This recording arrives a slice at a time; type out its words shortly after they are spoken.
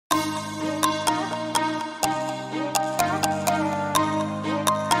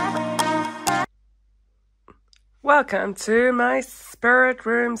Welcome to my spirit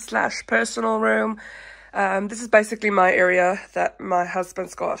room slash personal room. This is basically my area that my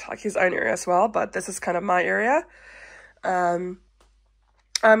husband's got, like his own area as well, but this is kind of my area. I'm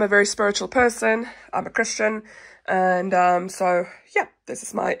a very spiritual person. I'm a Christian, and so yeah, this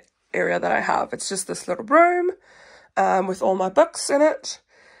is my area that I have. It's just this little room with all my books in it,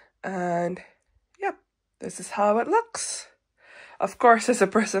 and yeah, this is how it looks. Of course, there's a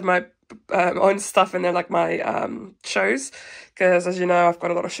press of my own stuff in there, like my shoes, because as you know, I've got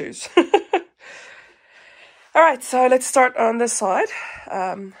a lot of shoes. All right, so let's start on this side.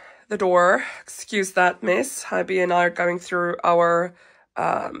 The door, excuse that mess. Hubby and I are going through our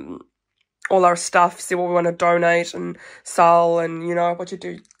all our stuff, see what we want to donate and sell, and you know what you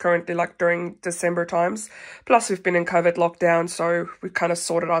do currently, like during December times. Plus, we've been in COVID lockdown, so we kind of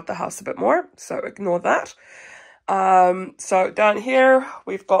sorted out the house a bit more, so ignore that. So down here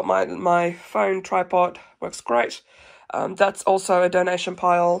we've got my phone tripod, works great. That's also a donation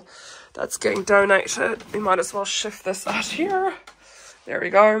pile that's getting donated. We might as well shift this out here. There we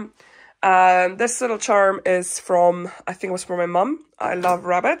go. This little charm is from, I think it was from my mum. I love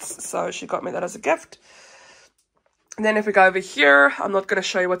rabbits, so she got me that as a gift. And then if we go over here, I'm not going to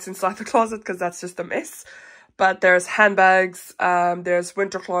show you what's inside the closet because that's just a mess. But there's handbags, there's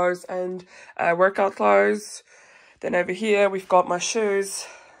winter clothes and workout clothes. Then over here, we've got my shoes,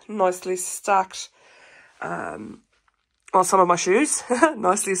 nicely stacked. Well, some of my shoes,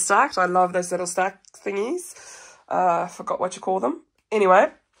 nicely stacked. I love those little stack thingies. I forgot what you call them.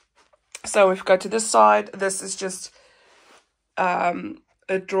 Anyway, so if we go to this side, this is just a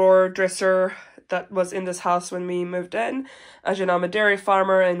drawer dresser that was in this house when we moved in. As you know, I'm a dairy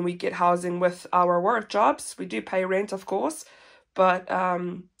farmer and we get housing with our work jobs. We do pay rent, of course. But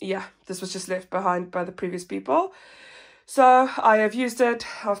yeah, this was just left behind by the previous people. So I have used it.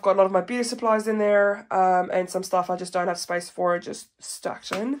 I've got a lot of my beauty supplies in there and some stuff I just don't have space for, just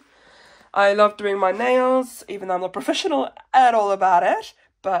stacked in. I love doing my nails, even though I'm not professional at all about it.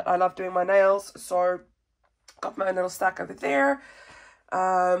 But I love doing my nails, so got my own little stack over there.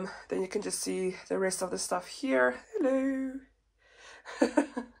 Then you can just see the rest of the stuff here. Hello.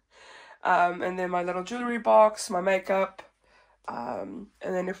 And then my little jewelry box, my makeup. And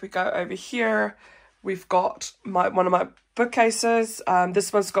then if we go over here, we've got one of my bookcases.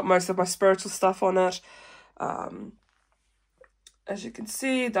 This one's got most of my spiritual stuff on it. As you can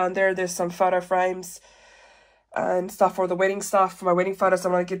see down there, there's some photo frames and stuff for the wedding stuff, for my wedding photos I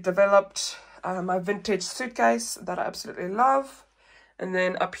want to get developed. My vintage suitcase that I absolutely love. And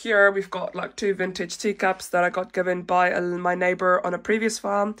then up here, we've got like 2 vintage teacups that I got given by my neighbor on a previous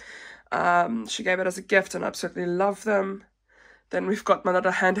farm. She gave it as a gift and I absolutely love them. Then we've got my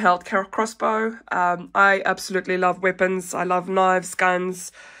little handheld crossbow. I absolutely love weapons. I love knives,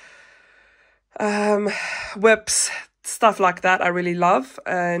 guns, whips, stuff like that I really love.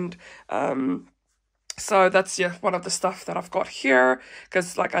 And so that's, yeah, one of the stuff that I've got here.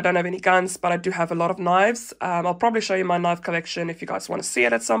 Because, like, I don't have any guns, but I do have a lot of knives. I'll probably show you my knife collection if you guys want to see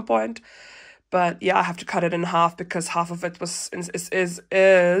it at some point. But, yeah, I have to cut it in half because half of it is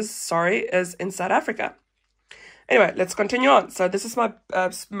in South Africa. Anyway, let's continue on. So this is my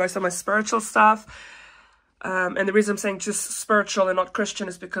most of my spiritual stuff. And the reason I'm saying just spiritual and not Christian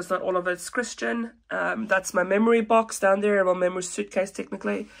is because not all of it's Christian. That's my memory box down there, my memory suitcase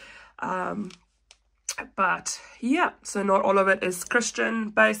technically. But yeah, so not all of it is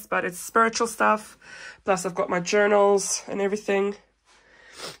Christian based, but it's spiritual stuff. Plus I've got my journals and everything.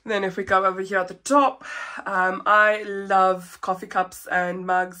 Then if we go over here at the top, I love coffee cups and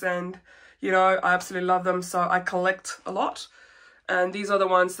mugs and you know, I absolutely love them, so I collect a lot. And these are the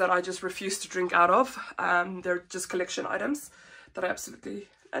ones that I just refuse to drink out of. They're just collection items that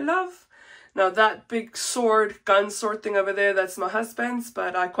I love. Now that big gun sword thing over there, that's my husband's,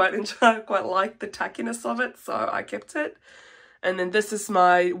 but I quite like the tackiness of it, so I kept it. And then this is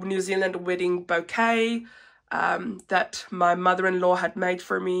my New Zealand wedding bouquet that my mother-in-law had made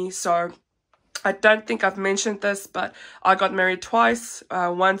for me, so I don't think I've mentioned this, but I got married twice,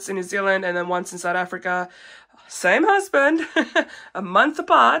 once in New Zealand and then once in South Africa. Same husband, a month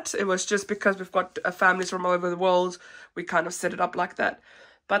apart. It was just because we've got families from all over the world. We kind of set it up like that.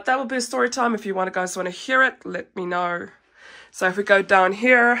 But that will be a story time. If you guys want to hear it, let me know. So if we go down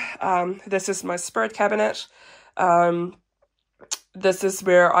here, this is my spirit cabinet. This is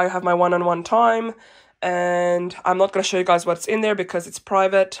where I have my one-on-one time. And I'm not going to show you guys what's in there because it's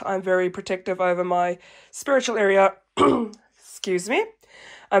private. I'm very protective over my spiritual area. Excuse me.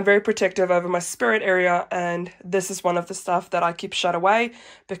 I'm very protective over my spirit area, and this is one of the stuff that I keep shut away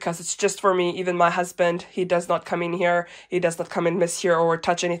because it's just for me. Even my husband, he does not come in here. He does not come and miss here or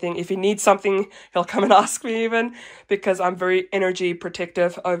touch anything. If he needs something, he'll come and ask me even, because I'm very energy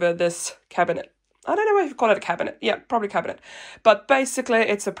protective over this cabinet. I don't know if you call it a cabinet. Yeah, probably cabinet. But basically,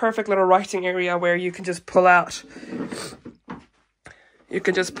 it's a perfect little writing area where you can just pull out. You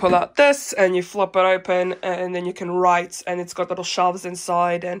can just pull out this and you flip it open and then you can write, and it's got little shelves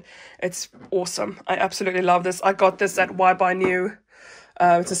inside and it's awesome. I absolutely love this. I got this at Why Buy New.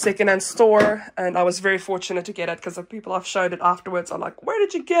 It's a secondhand store, and I was very fortunate to get it because the people I've showed it afterwards are like, where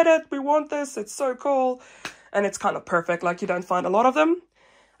did you get it? We want this. It's so cool. And it's kind of perfect. Like, you don't find a lot of them.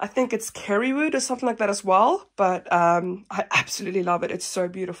 I think it's Kerrywood or something like that as well. But I absolutely love it. It's so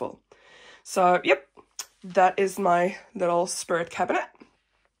beautiful. So, yep. That is my little spirit cabinet.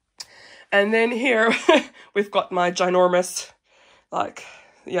 And then here we've got my ginormous,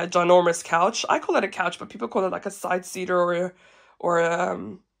 ginormous couch. I call it a couch, but people call it like a side seater or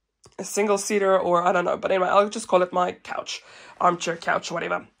a single seater, or I don't know. But anyway, I'll just call it my couch, armchair couch,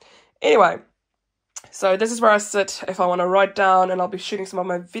 whatever. Anyway, so this is where I sit if I want to write down, and I'll be shooting some of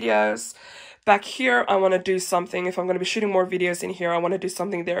my videos. Back here, I want to do something. If I'm going to be shooting more videos in here, I want to do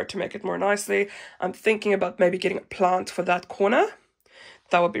something there to make it more nicely. I'm thinking about maybe getting a plant for that corner.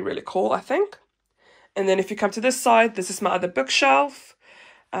 That would be really cool, I think. And then if you come to this side, this is my other bookshelf.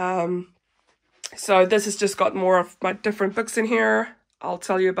 So this has just got more of my different books in here. I'll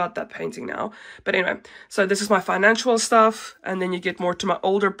tell you about that painting now. But anyway, so this is my financial stuff. And then you get more to my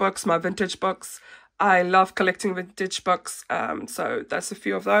older books, my vintage books. I love collecting vintage books. So that's a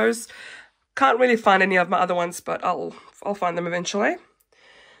few of those. Can't really find any of my other ones, but I'll find them eventually.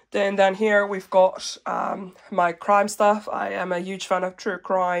 Then down here we've got my crime stuff. I am a huge fan of true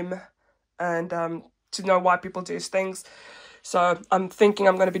crime and to know why people do things. So I'm thinking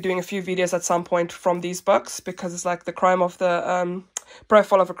I'm going to be doing a few videos at some point from these books, because it's like The Crime of the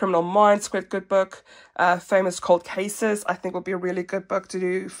Profile of a Criminal Mind. It's quite a good book. Famous Cold Cases, I think will be a really good book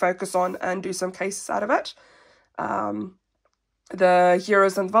to focus on and do some cases out of it. The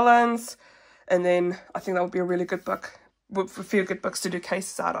Heroes and Villains. And then I think that would be a really good book. A few good books to do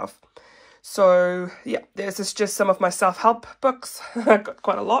cases out of. So yeah, this is just some of my self-help books. I've got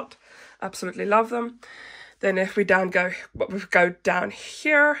quite a lot. Absolutely love them. Then if we go down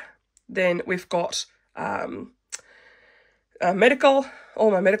here, then we've got medical,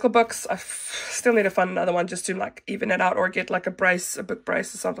 all my medical books. I still need to find another one just to like even it out, or get like a book brace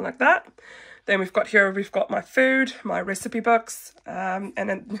or something like that. Then we've got my food, my recipe books, and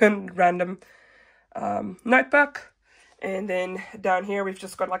then random notebook. And then down here we've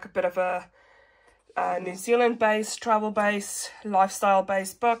just got like a bit of a New Zealand based, travel based, lifestyle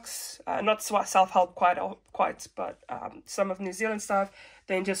based books. Not self-help quite, but some of New Zealand stuff.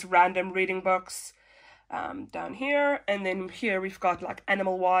 Then just random reading books down here. And then here we've got like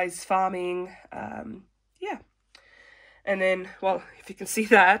animal wise, farming, yeah. And then, well, if you can see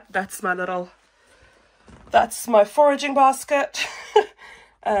that, that's my foraging basket.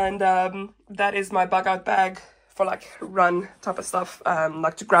 And that is my bug out bag for like run type of stuff,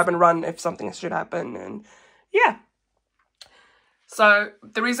 like to grab and run if something should happen. And yeah, so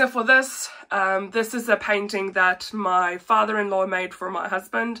the reason for this, this is a painting that my father-in-law made for my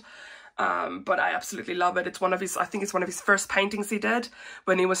husband, but I absolutely love it. It's I think it's one of his first paintings he did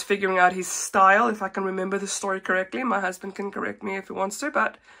when he was figuring out his style, if I can remember the story correctly. My husband can correct me if he wants to,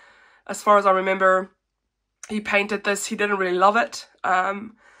 but as far as I remember, he painted this. He didn't really love it.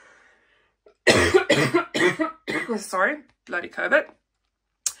 Sorry, bloody COVID.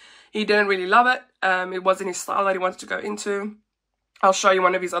 He didn't really love it. It wasn't his style that he wanted to go into. I'll show you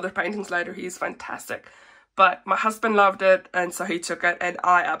one of his other paintings later. He's fantastic. But my husband loved it, and so he took it, and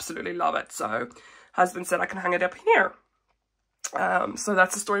I absolutely love it. So husband said I can hang it up here. So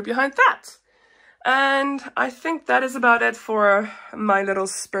that's the story behind that. And I think that is about it for my little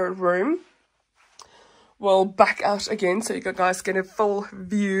spirit room. We'll back out again so you guys get a full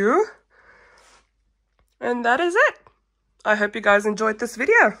view. And that is it. I hope you guys enjoyed this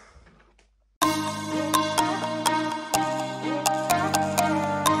video.